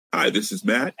Hi, this is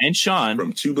Matt and Sean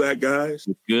from Two Black Guys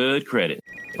with Good Credit.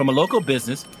 From a local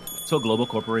business to a global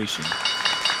corporation.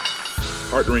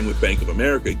 Partnering with Bank of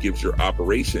America gives your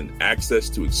operation access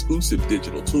to exclusive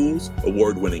digital tools,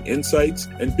 award-winning insights,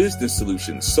 and business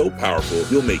solutions so powerful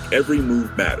you'll make every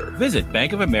move matter. Visit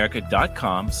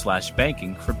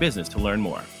bankofamerica.com/banking for business to learn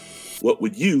more. What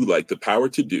would you like the power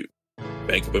to do?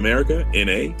 Bank of America,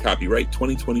 N.A., copyright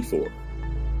 2024.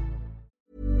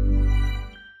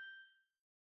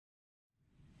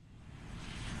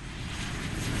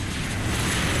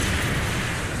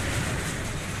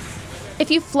 If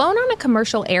you've flown on a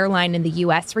commercial airline in the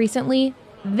U.S. recently,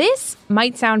 this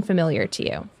might sound familiar to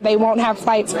you. They won't have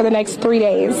flights for the next 3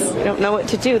 days. I don't know what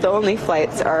to do. The only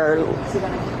flights are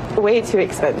way too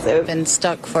expensive. Been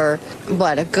stuck for,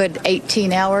 a good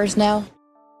 18 hours now?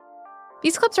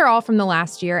 These clips are all from the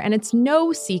last year, and it's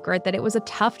no secret that it was a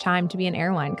tough time to be an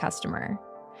airline customer.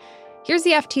 Here's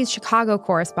the FT's Chicago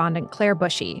correspondent, Claire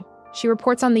Bushey. She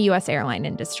reports on the U.S. airline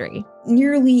industry.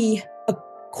 Nearly a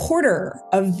quarter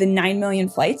of the 9 million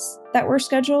flights that were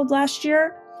scheduled last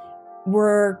year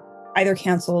were either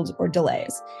canceled or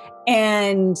delays.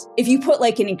 And if you put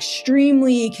an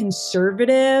extremely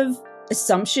conservative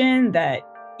assumption that,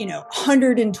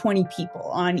 120 people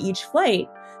on each flight,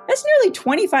 that's nearly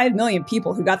 25 million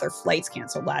people who got their flights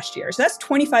canceled last year. So that's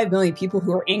 25 million people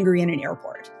who are angry in an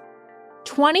airport.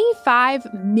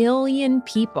 25 million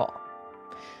people.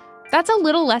 That's a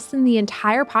little less than the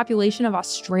entire population of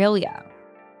Australia,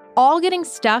 all getting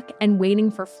stuck and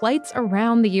waiting for flights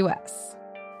around the U.S.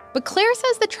 But Claire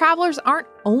says the travelers aren't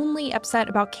only upset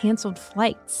about canceled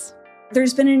flights.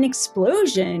 There's been an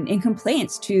explosion in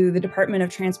complaints to the Department of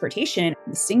Transportation,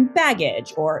 missing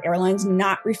baggage or airlines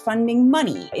not refunding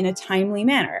money in a timely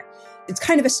manner. It's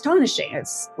kind of astonishing.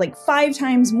 It's 5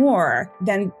 times more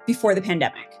than before the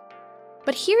pandemic.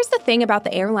 But here's the thing about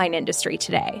the airline industry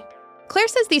today. Claire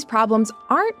says these problems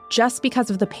aren't just because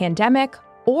of the pandemic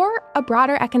or a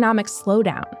broader economic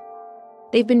slowdown.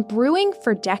 They've been brewing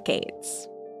for decades.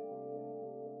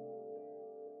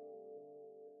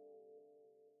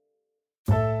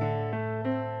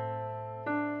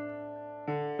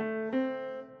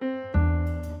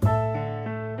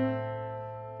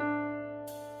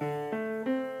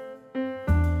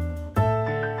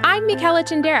 I'm Michela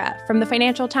Tindera from the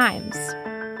Financial Times.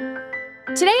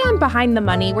 Today on Behind the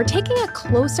Money, we're taking a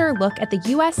closer look at the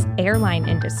U.S. airline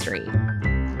industry.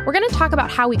 We're going to talk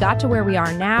about how we got to where we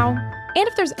are now, and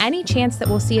if there's any chance that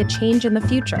we'll see a change in the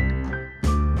future.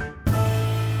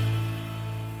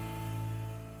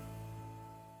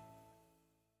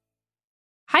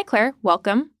 Hi, Claire.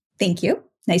 Welcome. Thank you.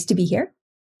 Nice to be here.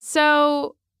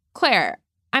 So, Claire,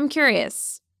 I'm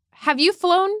curious. Have you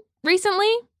flown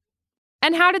recently?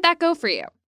 And how did that go for you?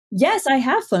 Yes, I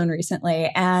have flown recently,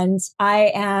 and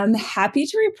I am happy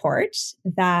to report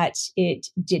that it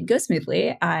did go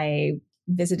smoothly. I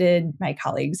visited my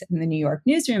colleagues in the New York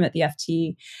newsroom at the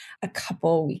FT a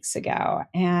couple weeks ago,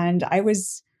 and I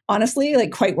was honestly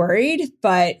quite worried,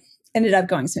 but ended up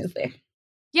going smoothly.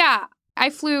 Yeah,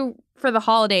 I flew for the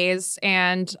holidays,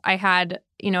 and I had,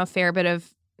 a fair bit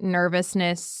of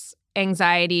nervousness,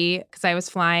 anxiety, because I was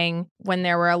flying when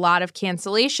there were a lot of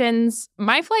cancellations.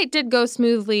 My flight did go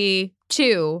smoothly,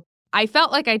 too. I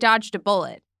felt like I dodged a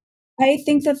bullet. I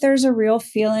think that there's a real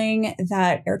feeling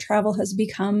that air travel has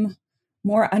become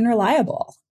more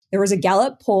unreliable. There was a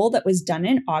Gallup poll that was done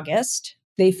in August.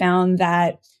 They found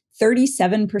that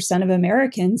 37% of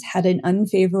Americans had an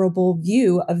unfavorable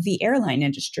view of the airline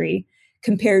industry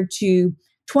compared to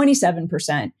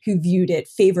 27% who viewed it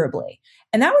favorably.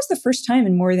 And that was the first time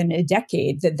in more than a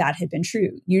decade that had been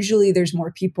true. Usually there's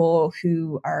more people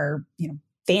who are,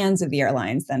 fans of the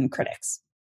airlines than critics.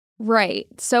 Right.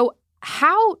 So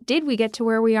how did we get to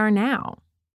where we are now?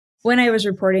 When I was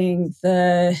reporting,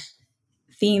 the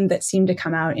theme that seemed to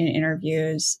come out in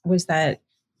interviews was that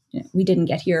we didn't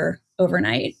get here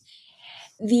overnight.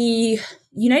 The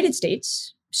United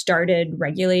States started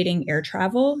regulating air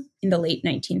travel in the late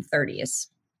 1930s.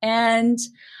 And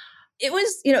it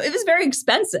was very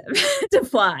expensive to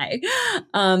fly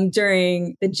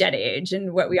during the jet age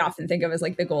and what we often think of as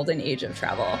the golden age of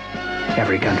travel.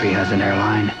 Every country has an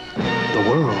airline. The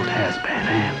world has Pan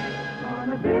Am.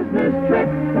 On a business trip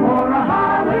or a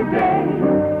holiday,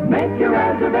 make your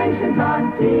reservations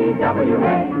on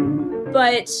TWA.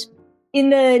 But in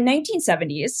the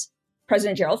 1970s,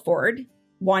 President Gerald Ford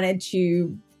wanted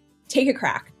to take a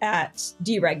crack at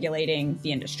deregulating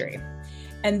the industry.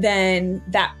 And then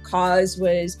that cause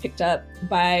was picked up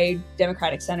by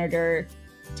Democratic Senator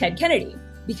Ted Kennedy,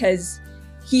 because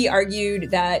he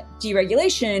argued that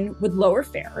deregulation would lower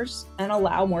fares and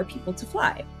allow more people to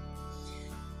fly.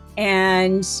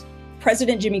 And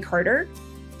President Jimmy Carter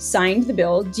signed the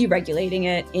bill deregulating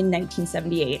it in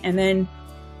 1978. And then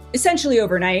essentially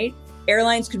overnight,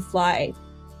 airlines could fly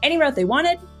any route they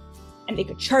wanted, and they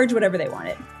could charge whatever they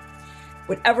wanted,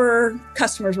 whatever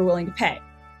customers were willing to pay.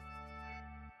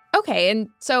 Okay, and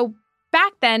so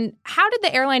back then, how did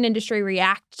the airline industry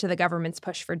react to the government's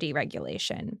push for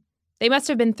deregulation? They must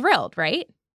have been thrilled, right?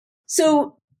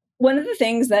 So one of the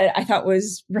things that I thought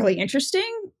was really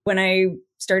interesting when I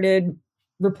started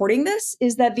reporting this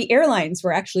is that the airlines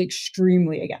were actually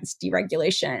extremely against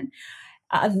deregulation.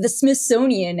 The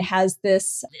Smithsonian has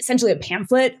this, essentially a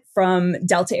pamphlet from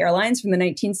Delta Airlines from the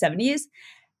 1970s.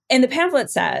 And the pamphlet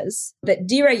says that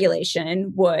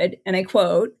deregulation would, and I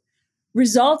quote,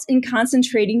 result in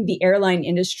concentrating the airline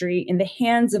industry in the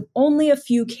hands of only a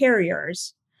few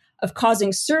carriers, of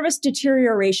causing service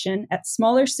deterioration at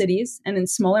smaller cities and in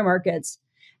smaller markets,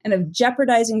 and of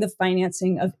jeopardizing the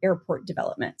financing of airport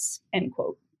developments, end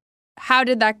quote. How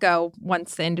did that go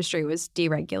once the industry was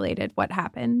deregulated? What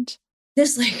happened?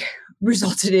 This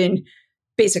resulted in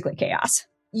basically chaos.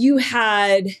 You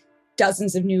had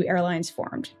dozens of new airlines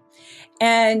formed,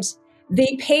 and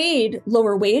they paid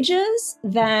lower wages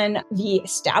than the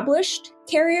established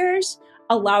carriers,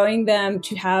 allowing them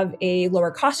to have a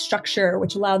lower cost structure,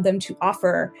 which allowed them to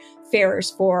offer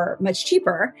fares for much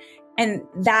cheaper. And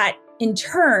that in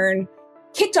turn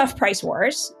kicked off price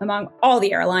wars among all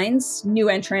the airlines, new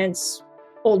entrants,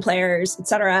 old players, et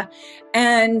cetera.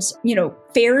 And,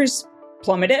 fares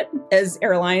plummeted as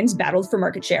airlines battled for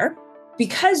market share.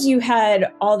 Because you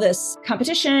had all this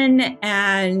competition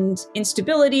and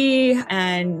instability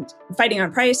and fighting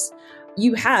on price,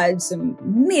 you had some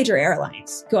major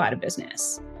airlines go out of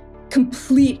business.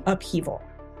 Complete upheaval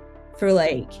for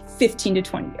 15 to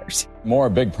 20 years. More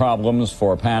big problems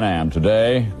for Pan Am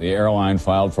today. The airline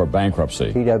filed for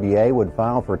bankruptcy. TWA would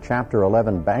file for Chapter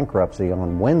 11 bankruptcy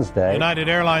on Wednesday. United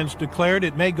Airlines declared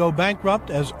it may go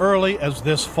bankrupt as early as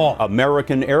this fall.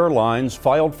 American Airlines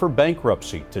filed for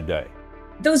bankruptcy today.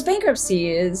 Those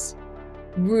bankruptcies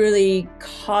really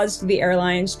caused the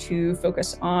airlines to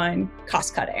focus on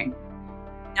cost cutting,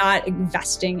 not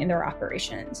investing in their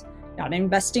operations, not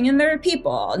investing in their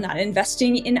people, not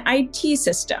investing in IT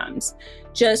systems,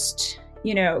 just,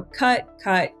 cut.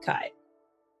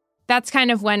 That's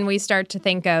kind of when we start to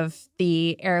think of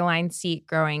the airline seat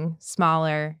growing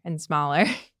smaller and smaller.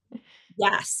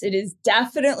 Yes, it is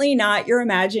definitely not your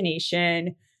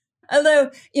imagination.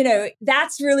 Although,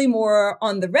 that's really more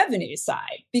on the revenue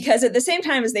side, because at the same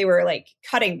time as they were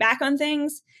cutting back on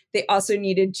things, they also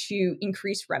needed to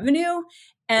increase revenue.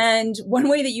 And one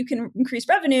way that you can increase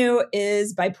revenue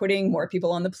is by putting more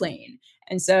people on the plane.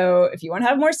 And so if you want to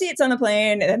have more seats on the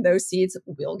plane, then those seats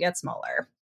will get smaller.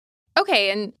 Okay,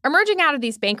 and emerging out of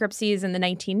these bankruptcies in the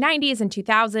 1990s and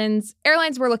 2000s,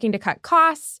 airlines were looking to cut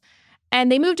costs, and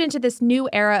they moved into this new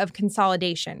era of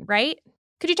consolidation, right?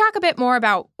 Could you talk a bit more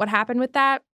about what happened with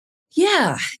that?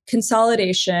 Yeah,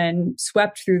 consolidation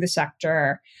swept through the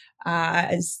sector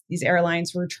as these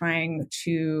airlines were trying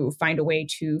to find a way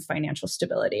to financial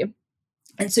stability.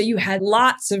 And so you had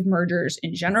lots of mergers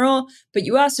in general, but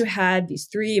you also had these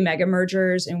three mega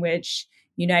mergers in which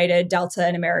United, Delta,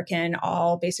 and American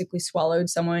all basically swallowed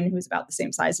someone who was about the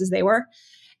same size as they were.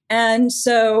 And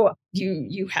so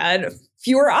you had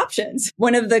fewer options.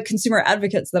 One of the consumer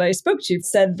advocates that I spoke to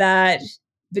said that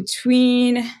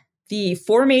between the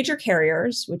four major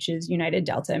carriers, which is United,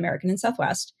 Delta, American, and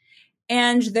Southwest,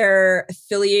 and their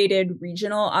affiliated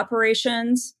regional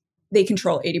operations, they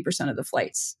control 80% of the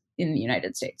flights in the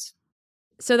United States.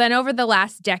 So then over the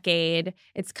last decade,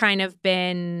 it's kind of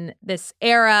been this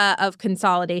era of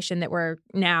consolidation that we're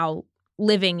now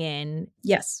living in.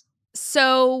 Yes.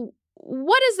 So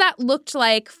what has that looked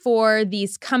like for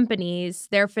these companies,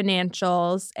 their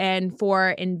financials, and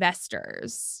for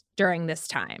investors during this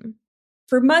time?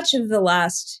 For much of the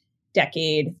last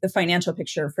decade, the financial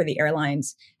picture for the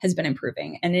airlines has been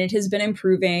improving. And it has been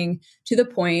improving to the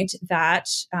point that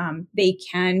they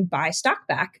can buy stock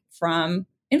back from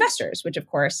investors, which, of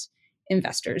course,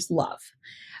 investors love.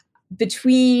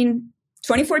 Between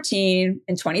 2014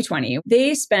 and 2020,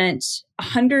 they spent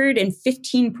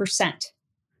 115%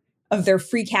 of their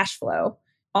free cash flow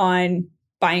on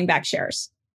buying back shares.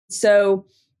 So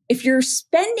if you're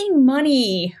spending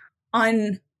money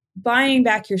on buying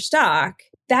back your stock,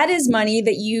 that is money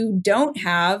that you don't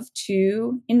have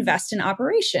to invest in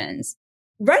operations.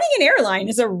 Running an airline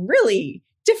is a really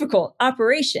difficult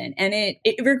operation, and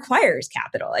it requires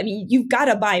capital. I mean, you've got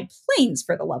to buy planes,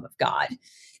 for the love of God.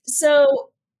 So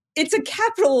it's a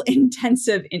capital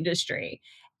intensive industry.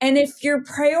 And if you're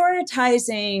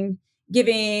prioritizing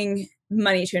giving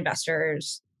money to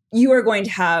investors you are going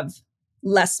to have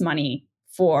less money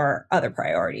for other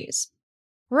priorities.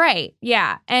 Right.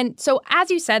 Yeah. And so, as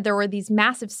you said, there were these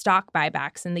massive stock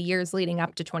buybacks in the years leading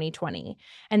up to 2020.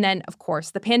 And then, of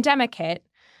course, the pandemic hit.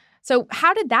 So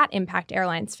how did that impact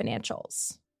airlines'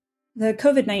 financials? The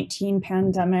COVID-19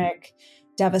 pandemic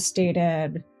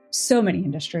devastated so many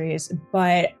industries,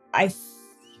 but I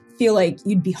feel like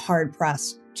you'd be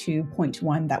hard-pressed to point to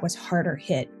one that was harder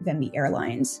hit than the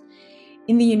airlines.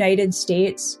 In the United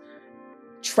States,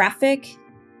 traffic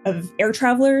of air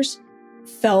travelers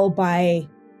fell by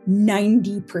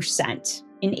 90%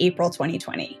 in April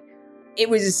 2020. It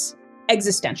was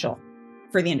existential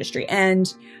for the industry.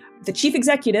 And the chief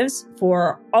executives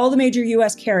for all the major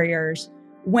US carriers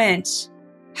went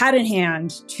hat in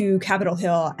hand to Capitol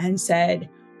Hill and said,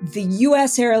 the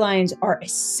US airlines are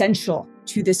essential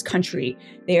to this country.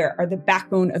 They are the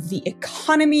backbone of the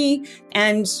economy.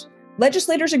 And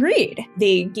legislators agreed.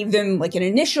 They gave them like an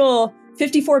initial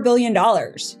 $54 billion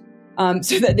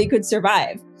so that they could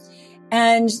survive.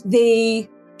 And they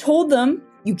told them,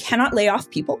 you cannot lay off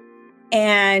people.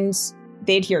 And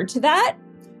they adhered to that.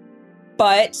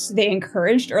 But they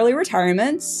encouraged early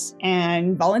retirements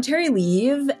and voluntary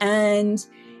leave. And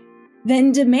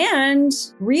then demand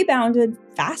rebounded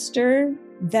faster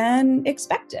than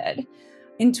expected.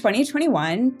 In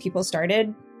 2021, people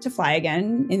started to fly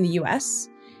again in the US.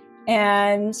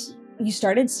 And you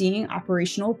started seeing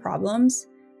operational problems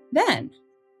then.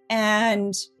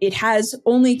 And it has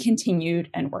only continued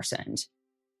and worsened.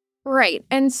 Right.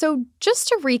 And so just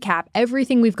to recap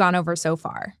everything we've gone over so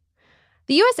far,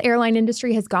 the U.S. airline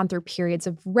industry has gone through periods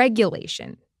of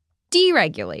regulation,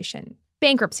 deregulation,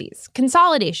 bankruptcies,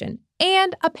 consolidation,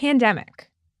 and a pandemic.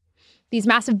 These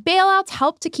massive bailouts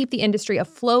helped to keep the industry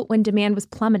afloat when demand was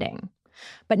plummeting.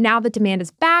 But now that demand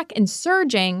is back and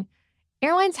surging,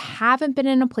 airlines haven't been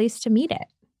in a place to meet it.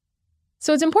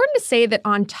 So it's important to say that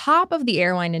on top of the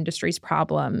airline industry's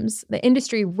problems, the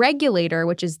industry regulator,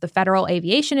 which is the Federal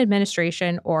Aviation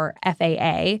Administration, or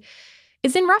FAA,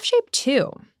 is in rough shape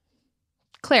too.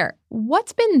 Claire,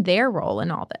 what's been their role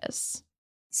in all this?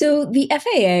 So the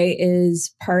FAA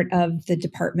is part of the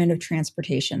Department of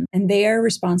Transportation, and they are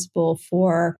responsible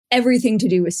for everything to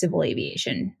do with civil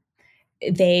aviation.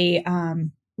 They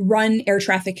run air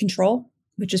traffic control,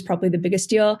 which is probably the biggest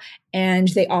deal, and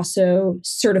they also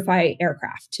certify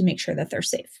aircraft to make sure that they're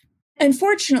safe.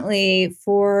 Unfortunately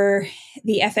for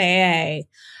the FAA,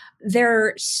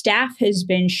 their staff has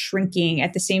been shrinking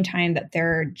at the same time that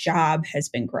their job has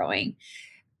been growing.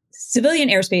 Civilian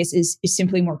airspace is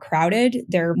simply more crowded.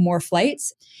 There are more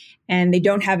flights, and they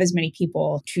don't have as many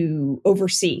people to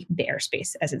oversee the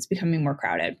airspace as it's becoming more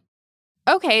crowded.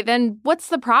 Okay, then what's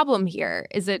the problem here?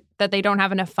 Is it that they don't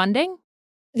have enough funding?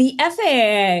 The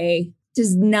FAA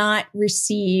does not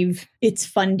receive its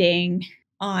funding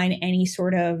on any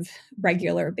sort of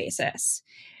regular basis.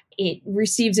 It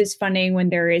receives its funding when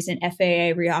there is an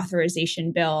FAA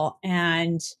reauthorization bill,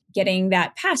 and getting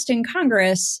that passed in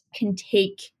Congress can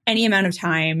take any amount of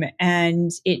time,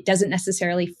 and it doesn't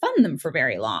necessarily fund them for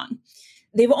very long.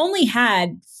 They've only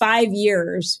had 5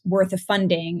 years worth of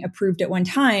funding approved at one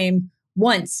time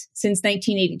once since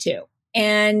 1982.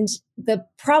 And the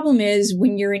problem is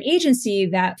when you're an agency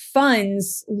that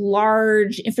funds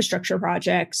large infrastructure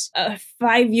projects, a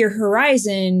 5-year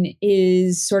horizon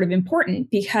is sort of important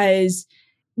because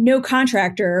no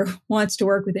contractor wants to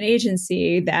work with an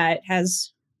agency that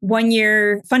has 1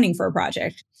 year funding for a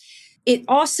project. It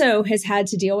also has had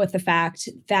to deal with the fact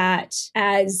that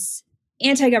as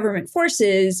anti-government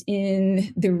forces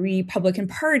in the Republican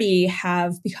Party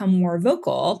have become more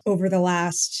vocal over the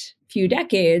last few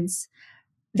decades,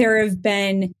 there have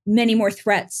been many more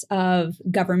threats of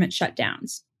government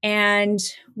shutdowns. And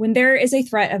when there is a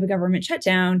threat of a government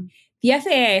shutdown, the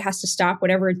FAA has to stop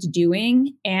whatever it's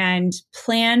doing and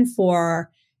plan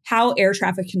for how air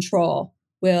traffic control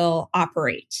will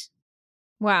operate.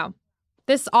 Wow.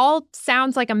 This all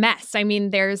sounds like a mess. I mean,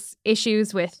 there's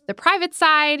issues with the private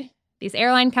side, these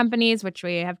airline companies, which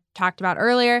we have talked about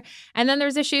earlier, and then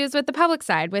there's issues with the public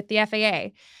side, with the FAA.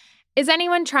 Is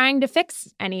anyone trying to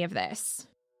fix any of this?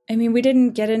 I mean, we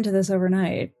didn't get into this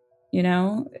overnight, you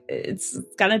know? It's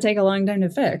going to take a long time to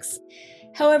fix.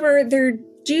 However, there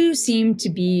do seem to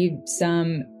be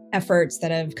some efforts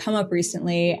that have come up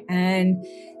recently and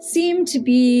seem to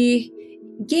be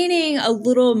gaining a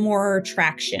little more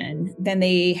traction than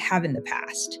they have in the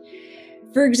past.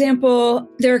 For example,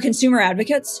 there are consumer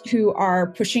advocates who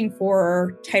are pushing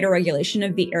for tighter regulation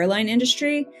of the airline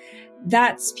industry.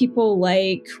 That's people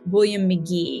like William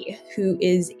McGee, who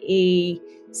is a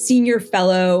senior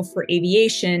fellow for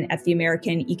aviation at the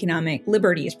American Economic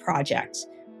Liberties Project,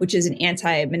 which is an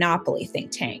anti-monopoly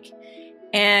think tank.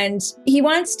 And he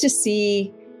wants to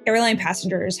see airline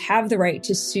passengers have the right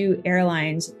to sue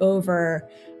airlines over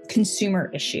consumer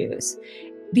issues.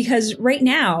 Because right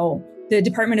now, the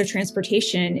Department of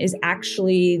Transportation is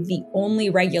actually the only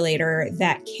regulator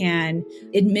that can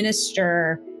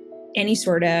administer any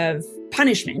sort of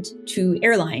punishment to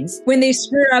airlines when they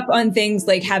screw up on things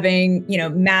like having,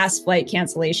 mass flight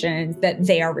cancellations that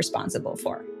they are responsible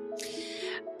for.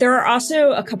 There are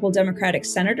also a couple Democratic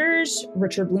senators,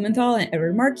 Richard Blumenthal and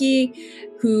Edward Markey,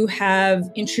 who have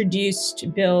introduced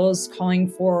bills calling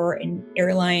for an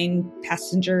airline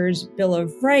passengers' Bill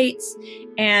of Rights,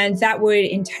 and that would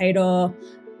entitle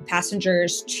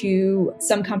passengers to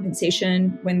some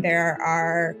compensation when there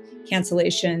are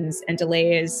cancellations and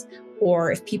delays,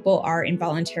 or if people are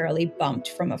involuntarily bumped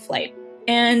from a flight.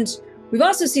 And we've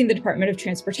also seen the Department of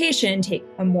Transportation take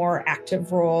a more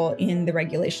active role in the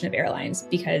regulation of airlines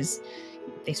because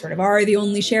they sort of are the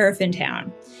only sheriff in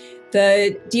town.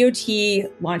 The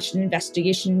DOT launched an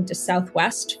investigation into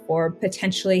Southwest for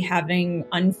potentially having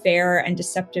unfair and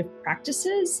deceptive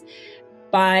practices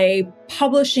by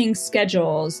publishing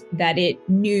schedules that it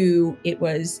knew it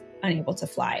was unable to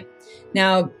fly.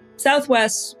 Now,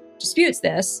 Southwest disputes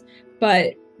this,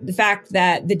 but the fact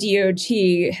that the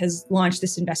DOT has launched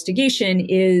this investigation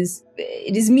is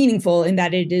meaningful in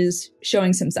that it is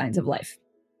showing some signs of life.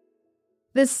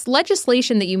 This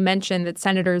legislation that you mentioned that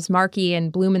Senators Markey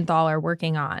and Blumenthal are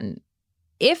working on,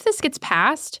 if this gets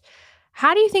passed,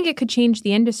 how do you think it could change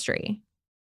the industry?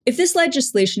 If this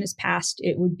legislation is passed,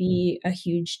 it would be a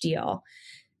huge deal.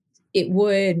 It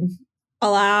would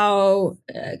allow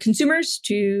consumers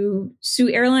to sue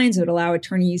airlines. It would allow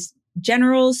attorneys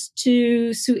generals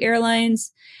to sue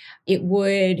airlines. It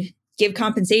would give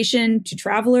compensation to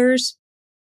travelers.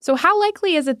 So how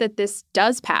likely is it that this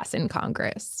does pass in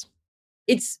Congress?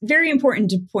 It's very important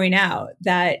to point out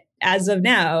that as of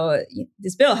now,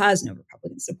 this bill has no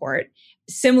Republican support.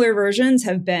 Similar versions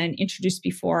have been introduced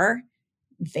before.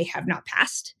 They have not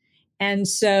passed. And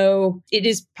so it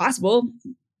is possible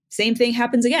same thing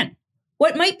happens again.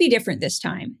 What might be different this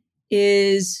time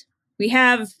is we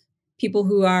have people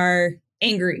who are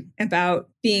angry about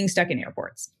being stuck in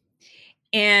airports.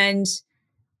 And,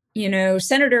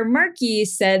 Senator Markey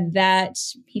said that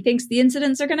he thinks the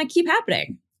incidents are going to keep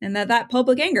happening and that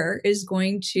public anger is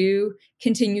going to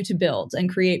continue to build and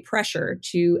create pressure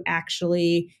to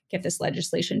actually get this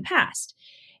legislation passed.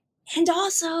 And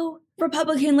also,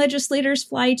 Republican legislators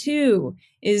fly too,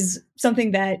 is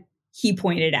something that he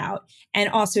pointed out, and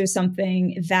also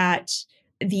something that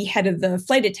the head of the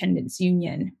flight attendants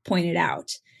union pointed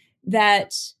out,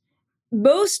 that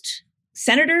most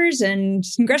senators and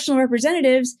congressional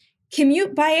representatives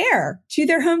commute by air to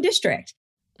their home district.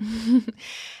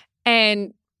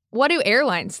 And what do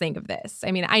airlines think of this?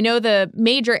 I mean, I know the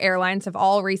major airlines have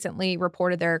all recently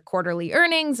reported their quarterly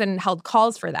earnings and held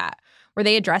calls for that. Were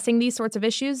they addressing these sorts of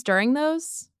issues during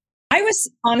those? I was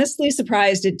honestly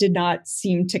surprised it did not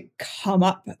seem to come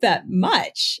up that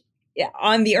much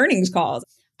on the earnings calls.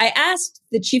 I asked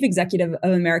the chief executive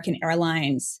of American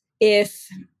Airlines if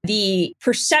the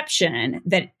perception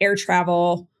that air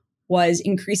travel was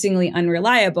increasingly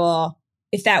unreliable,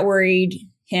 if that worried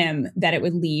him that it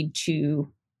would lead to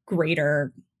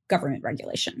greater government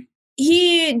regulation.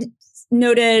 He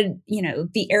noted,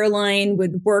 the airline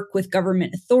would work with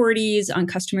government authorities on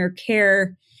customer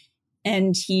care.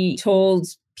 And he told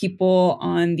people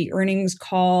on the earnings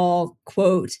call,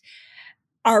 quote,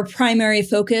 "Our primary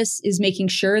focus is making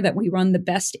sure that we run the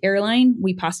best airline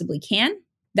we possibly can.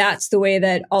 That's the way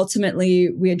that ultimately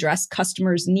we address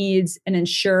customers' needs and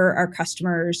ensure our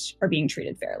customers are being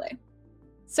treated fairly."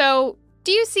 So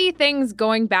do you see things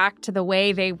going back to the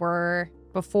way they were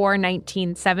before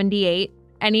 1978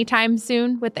 anytime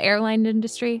soon with the airline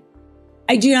industry?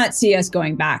 I do not see us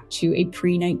going back to a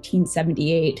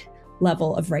pre-1978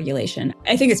 level of regulation.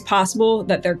 I think it's possible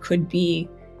that there could be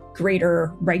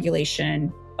greater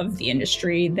regulation of the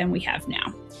industry than we have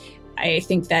now. I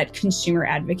think that consumer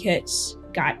advocates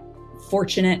got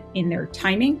fortunate in their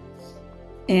timing,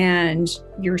 and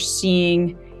you're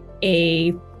seeing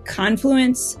a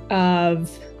confluence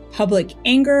of public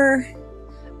anger,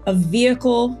 a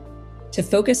vehicle to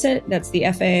focus it, that's the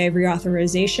FAA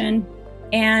reauthorization,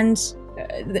 and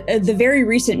the very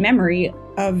recent memory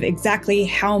of exactly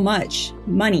how much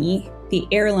money the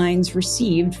airlines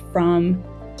received from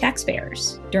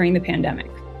taxpayers during the pandemic.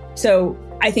 So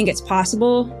I think it's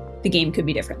possible the game could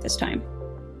be different this time.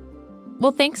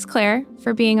 Well, thanks, Claire,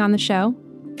 for being on the show.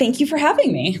 Thank you for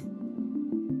having me.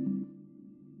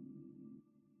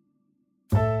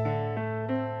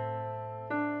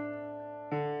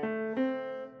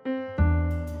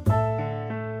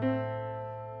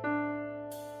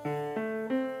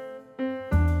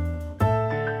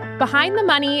 Behind the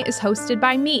Money is hosted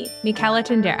by me, Michaela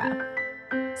Tendera.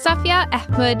 Safia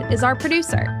Ahmed is our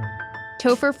producer.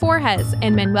 Topher Forjes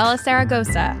and Manuela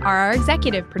Zaragoza are our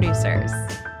executive producers.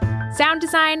 Sound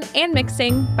design and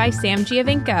mixing by Sam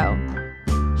Giovinco.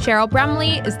 Cheryl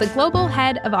Brumley is the global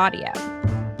head of audio.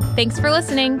 Thanks for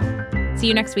listening. See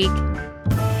you next week.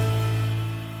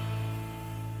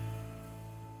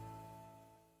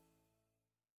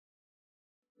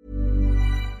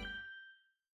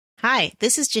 Hi,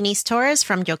 this is Janice Torres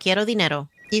from Yo Quiero Dinero.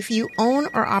 If you own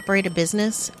or operate a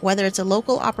business, whether it's a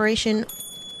local operation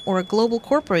or a global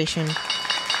corporation,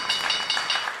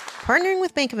 partnering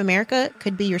with Bank of America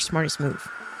could be your smartest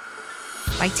move.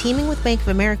 By teaming with Bank of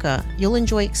America, you'll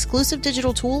enjoy exclusive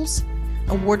digital tools,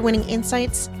 award-winning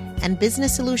insights, and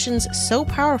business solutions so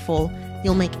powerful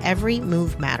you'll make every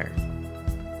move matter.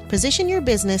 Position your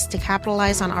business to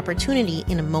capitalize on opportunity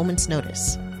in a moment's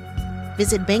notice.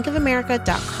 Visit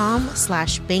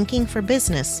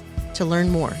bankofamerica.com/bankingforbusiness to learn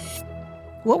more.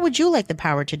 What would you like the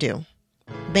power to do?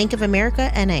 Bank of America,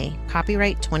 N.A.,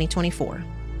 copyright 2024.